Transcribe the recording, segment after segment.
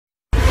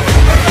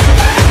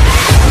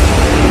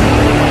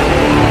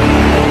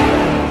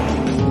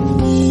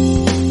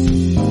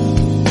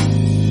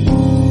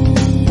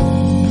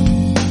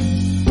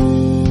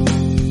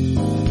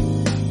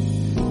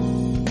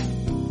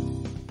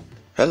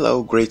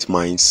Hello, great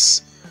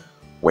minds.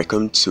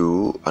 Welcome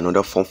to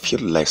another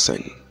fun-filled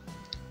lesson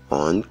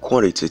on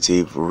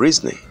quantitative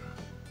reasoning.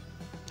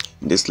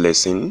 In this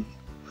lesson,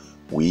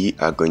 we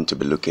are going to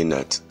be looking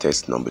at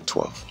test number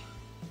 12.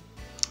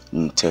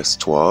 In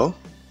test 12,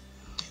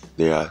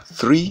 there are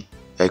 3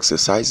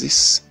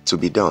 exercises to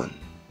be done.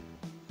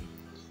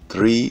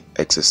 3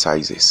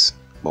 exercises,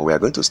 but we are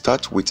going to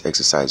start with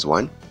exercise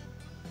 1.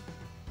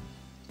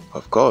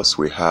 Of course,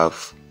 we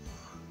have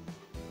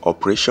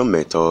operation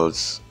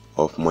methods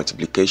of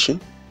multiplication,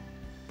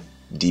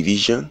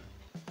 division,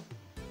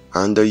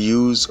 and the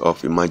use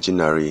of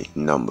imaginary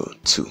number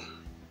 2.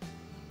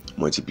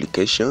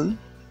 Multiplication,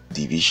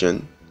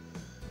 division,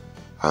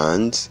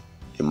 and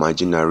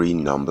imaginary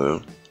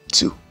number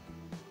 2.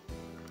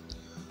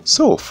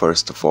 So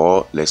first of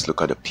all, let's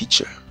look at the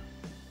picture.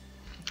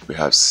 We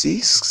have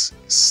 6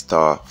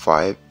 star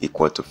 5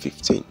 equal to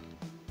 15.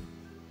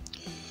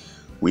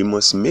 We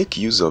must make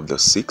use of the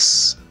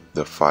 6,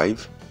 the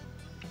 5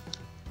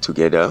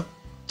 together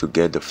to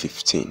get the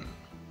 15.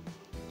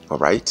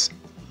 Alright?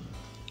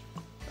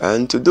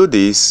 And to do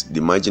this, the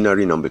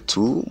imaginary number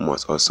 2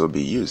 must also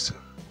be used.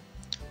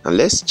 And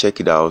let's check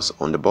it out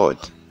on the board.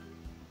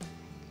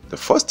 The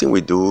first thing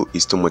we do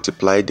is to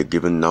multiply the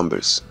given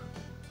numbers.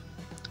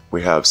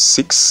 We have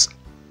 6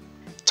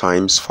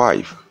 times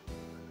 5.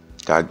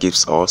 That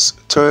gives us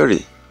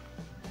 30.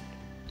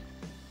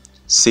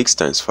 6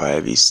 times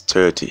 5 is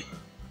 30.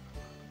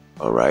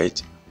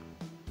 Alright?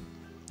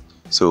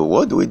 So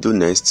what do we do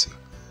next?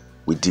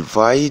 We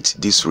divide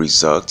this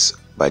result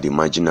by the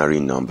imaginary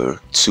number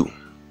 2.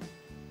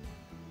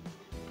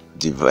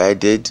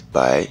 Divided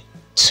by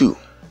 2.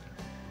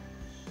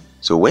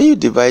 So when you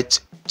divide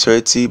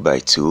 30 by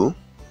 2,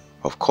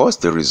 of course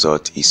the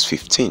result is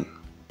 15.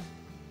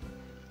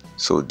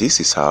 So this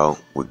is how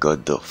we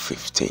got the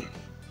 15. You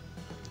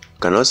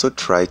can also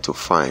try to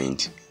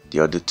find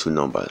the other 2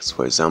 numbers.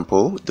 For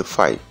example, the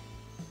 5.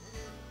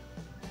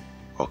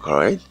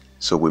 Okay,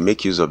 so we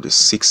make use of the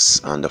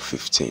 6 and the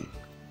 15.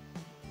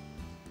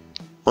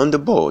 On the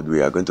board,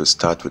 we are going to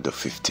start with the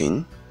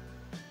 15.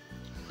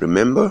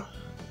 Remember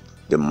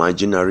the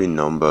imaginary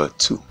number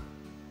 2.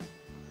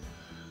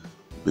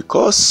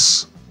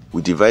 Because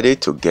we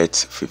divided to get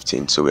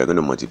 15, so we are going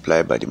to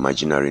multiply by the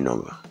imaginary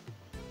number.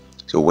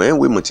 So when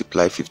we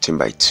multiply 15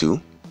 by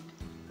 2,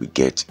 we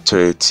get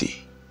 30.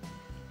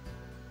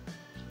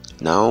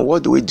 Now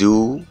what do we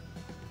do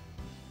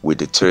with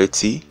the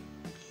 30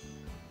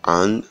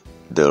 and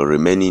the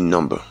remaining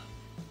number?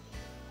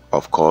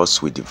 Of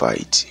course, we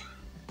divide.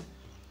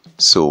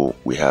 So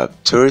we have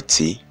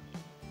 30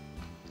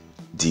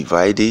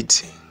 divided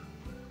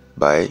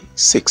by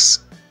 6.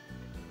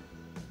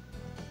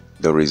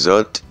 The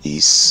result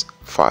is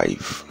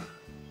 5.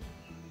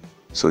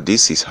 So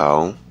this is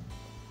how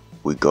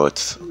we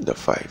got the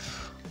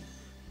 5.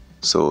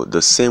 So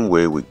the same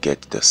way we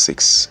get the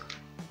 6.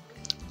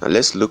 Now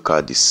let's look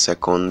at the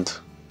second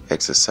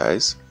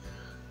exercise,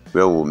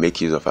 where we'll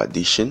make use of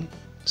addition,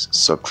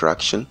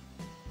 subtraction,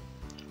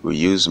 we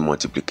use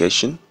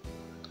multiplication,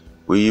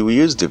 we will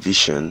use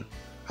division,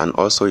 and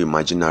also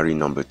imaginary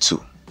number 2.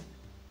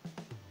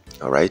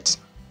 Alright?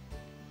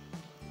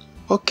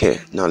 Okay,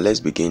 now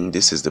let's begin.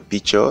 This is the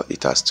picture.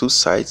 It has 2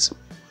 sides.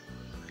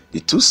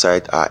 The 2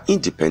 sides are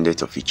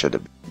independent of each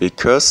other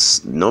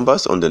because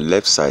numbers on the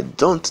left side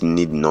don't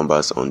need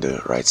numbers on the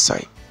right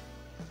side.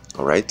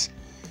 Alright?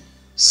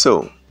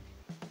 So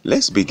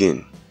let's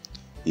begin.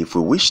 If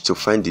we wish to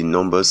find the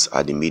numbers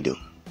at the middle,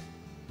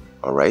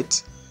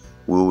 alright,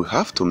 we will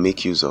have to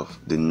make use of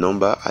the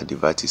number at the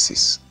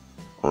vertices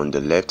on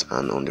the left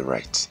and on the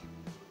right.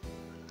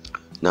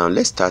 Now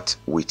let's start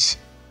with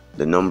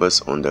the numbers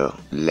on the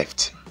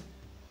left.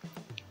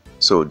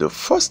 So the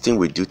first thing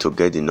we do to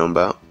get the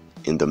number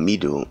in the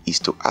middle is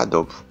to add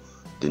up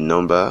the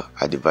number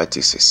at the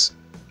vertices.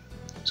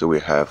 So we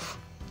have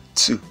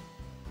 2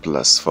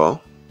 plus 4.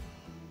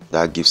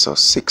 That gives us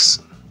 6.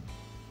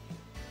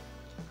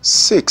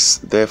 6,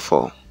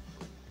 therefore,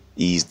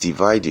 is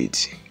divided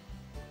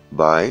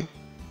by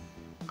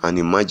an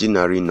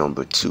imaginary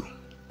number 2.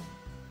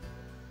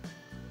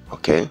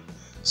 Okay,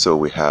 so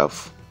we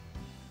have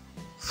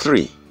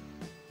 3.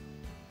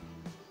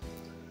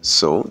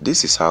 So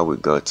this is how we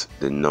got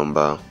the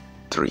number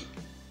 3.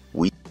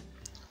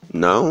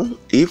 Now,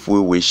 if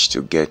we wish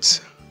to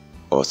get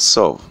or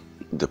solve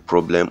the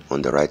problem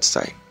on the right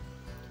side,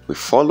 we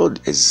followed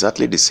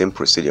exactly the same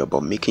procedure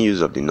but making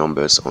use of the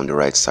numbers on the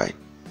right side.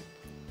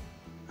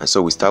 And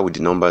so we start with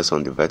the numbers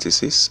on the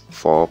vertices.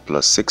 4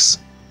 plus 6,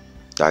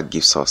 that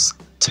gives us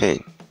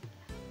 10.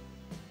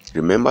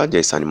 Remember,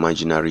 there's an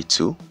imaginary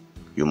 2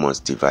 you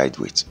must divide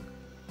with.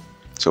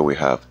 So we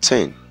have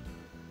 10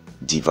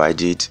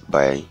 divided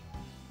by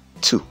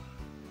 2.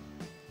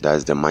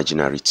 That's the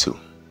imaginary 2.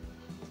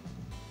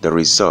 The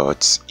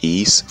result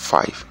is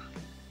 5.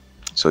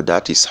 So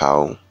that is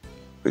how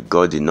we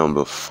got the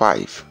number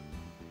 5.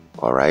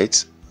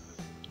 Alright?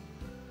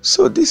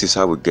 So this is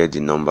how we get the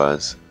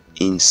numbers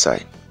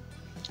inside.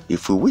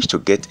 If we wish to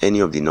get any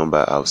of the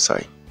number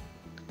outside,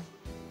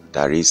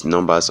 that is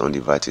numbers on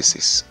the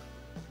vertices,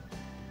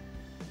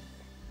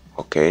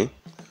 Okay,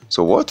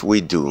 so what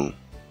we do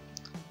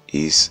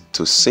is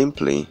to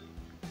simply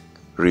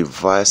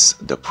reverse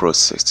the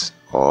process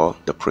or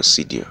the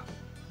procedure.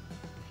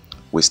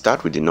 We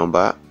start with the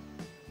number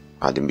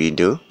at the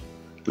middle,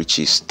 which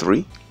is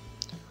 3.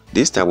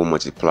 This time we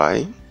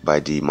multiply by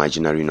the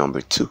imaginary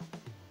number 2.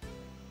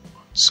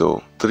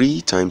 So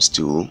 3 times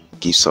 2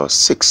 gives us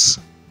 6.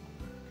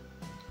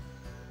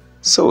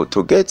 So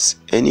to get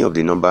any of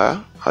the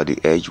number at the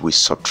edge, we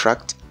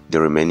subtract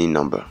the remaining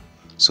number.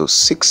 So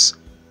 6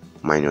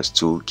 minus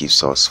 2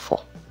 gives us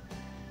 4.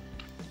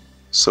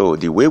 So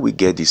the way we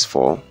get this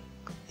 4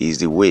 is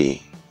the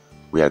way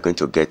we are going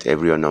to get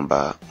every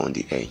number on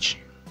the edge.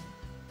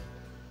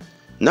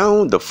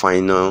 Now the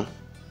final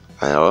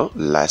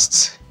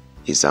last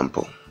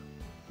example.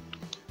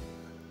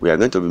 We are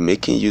going to be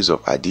making use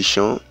of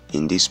addition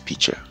in this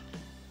picture.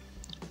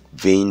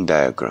 Venn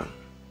diagram.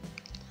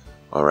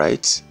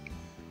 Alright.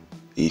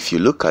 If you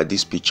look at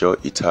this picture,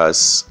 it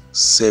has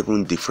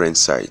 7 different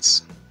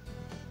sides.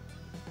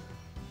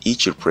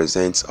 Each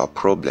represents a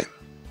problem.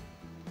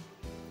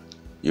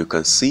 You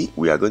can see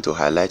we are going to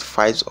highlight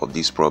 5 of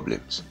these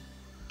problems.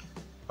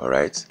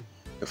 Alright.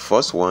 The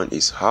first one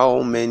is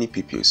how many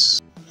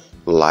pupils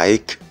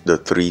like the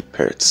 3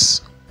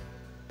 pets.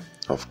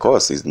 Of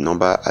course, it's the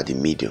number at the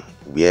middle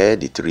where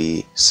the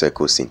 3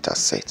 circles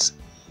intersect.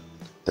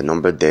 The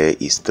number there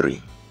is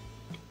 3.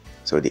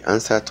 So the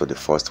answer to the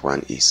first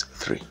one is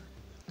 3.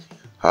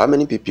 How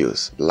many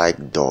pupils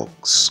like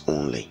dogs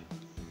only?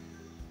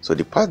 So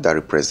the part that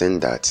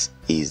represents that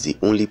is the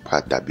only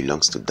part that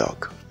belongs to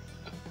dog.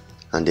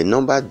 And the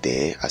number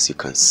there, as you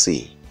can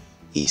see,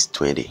 is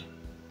 20.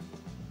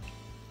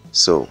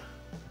 So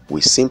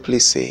we simply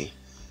say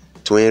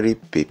 20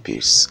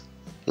 pupils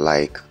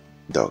like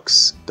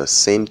dogs. The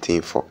same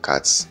thing for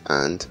cats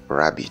and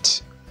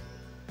rabbits.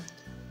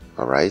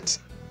 Alright.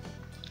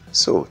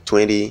 So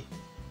 20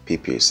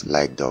 pupils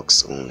like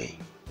dogs only.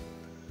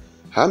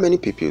 How many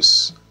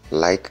pupils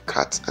like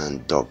cat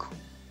and dog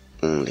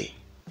only?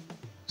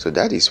 So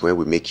that is when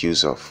we make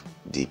use of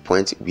the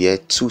point where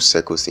 2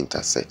 circles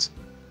intersect.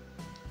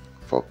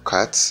 For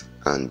cat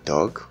and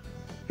dog,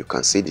 you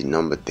can see the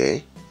number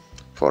there.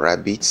 For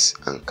rabbits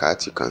and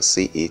cat, you can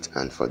see it,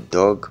 and for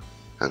dog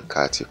and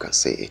cat, you can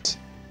see it.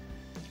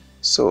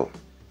 So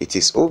it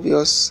is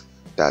obvious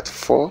that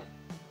 4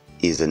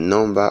 is the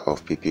number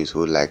of pupils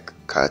who like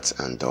cat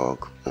and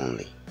dog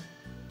only.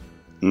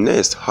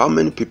 Next, how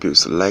many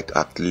pupils like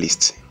at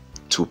least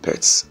 2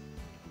 pets?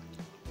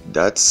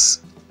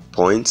 That's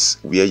points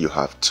where you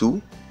have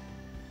 2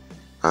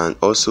 and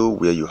also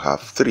where you have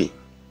 3.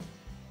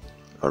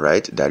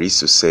 Alright, that is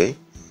to say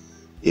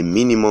a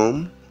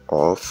minimum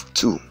of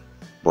 2,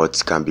 but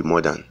it can be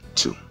more than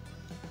 2.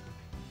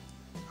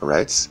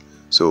 Alright,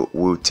 so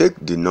we'll take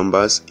the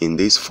numbers in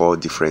these 4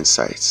 different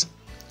sides,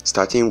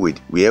 starting with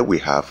where we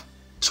have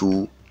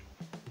 2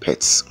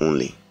 pets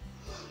only.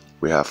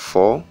 We have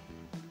 4,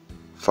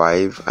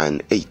 5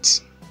 and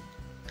 8.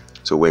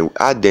 So when we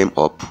add them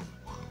up,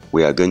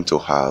 we are going to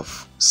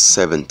have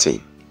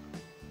 17.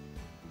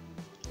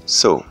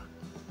 So,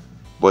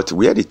 but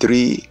where the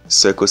 3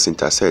 circles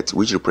intersect,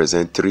 which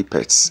represent 3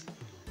 pets,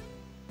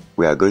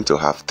 we are going to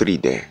have 3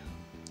 there.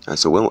 And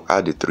so when we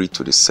add the 3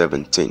 to the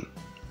 17,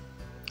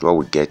 what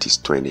we get is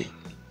 20.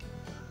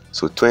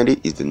 So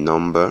 20 is the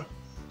number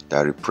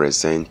that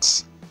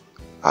represents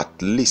at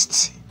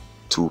least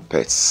 2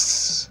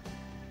 pets.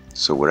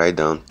 So we write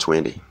down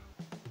 20.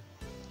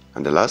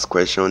 And the last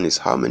question is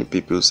how many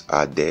pupils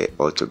are there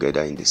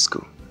altogether in the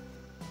school?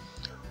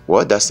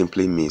 What that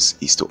simply means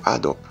is to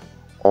add up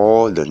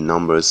all the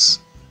numbers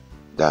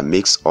that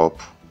makes up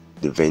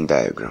the Venn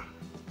diagram.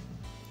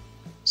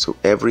 So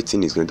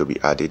everything is going to be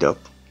added up.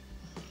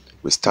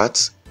 We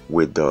start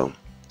with the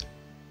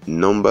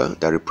number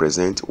that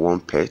represents 1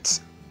 pet.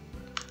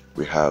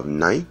 We have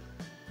 9.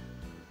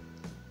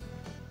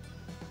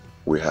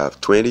 We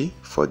have 20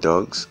 for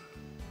dogs.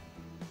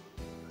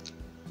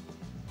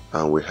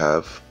 And we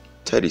have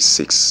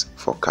 36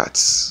 for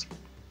cats.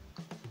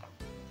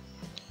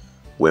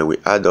 When we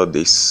add up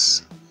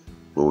this,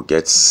 we will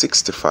get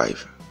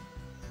 65.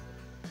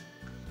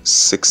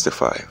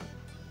 65.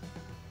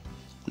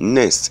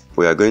 Next,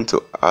 we are going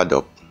to add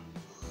up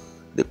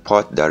the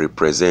part that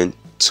represents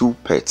 2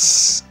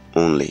 pets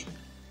only.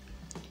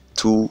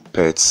 2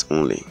 pets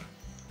only.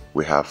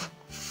 We have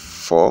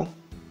 4,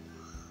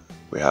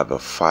 we have a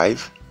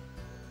 5,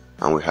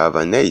 and we have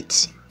an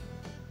 8.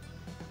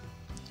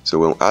 So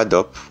when we add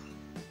up,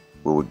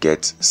 we will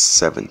get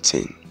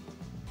 17.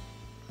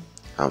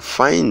 And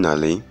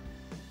finally,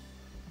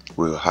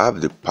 we will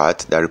have the part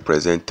that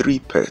represents 3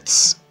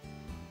 pets.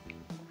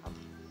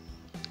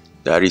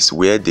 That is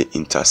where they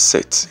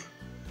intersect.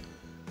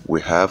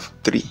 We have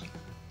 3.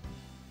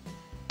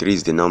 3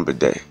 is the number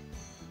there.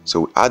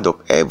 So we add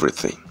up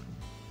everything.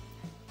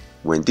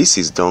 When this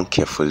is done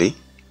carefully,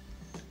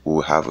 we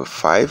will have a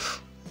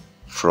 5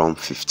 from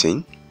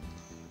 15.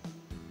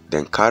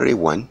 Then carry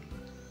 1.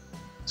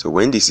 So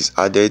when this is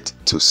added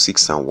to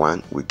 6 and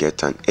 1, we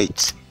get an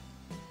 8.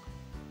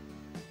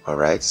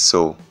 Alright,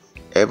 so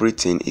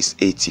everything is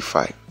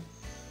 85.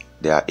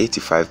 There are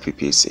 85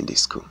 pupils in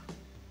this school.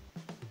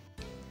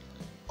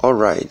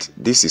 Alright,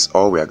 this is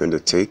all we are going to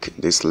take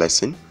this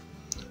lesson.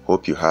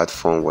 Hope you had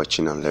fun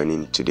watching and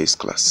learning today's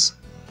class.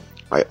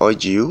 I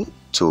urge you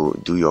to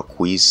do your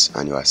quiz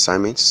and your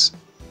assignments,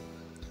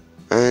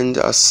 and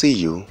I'll see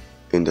you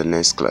in the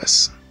next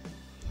class.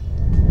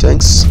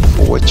 Thanks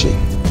for watching.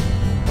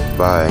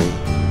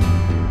 Bye.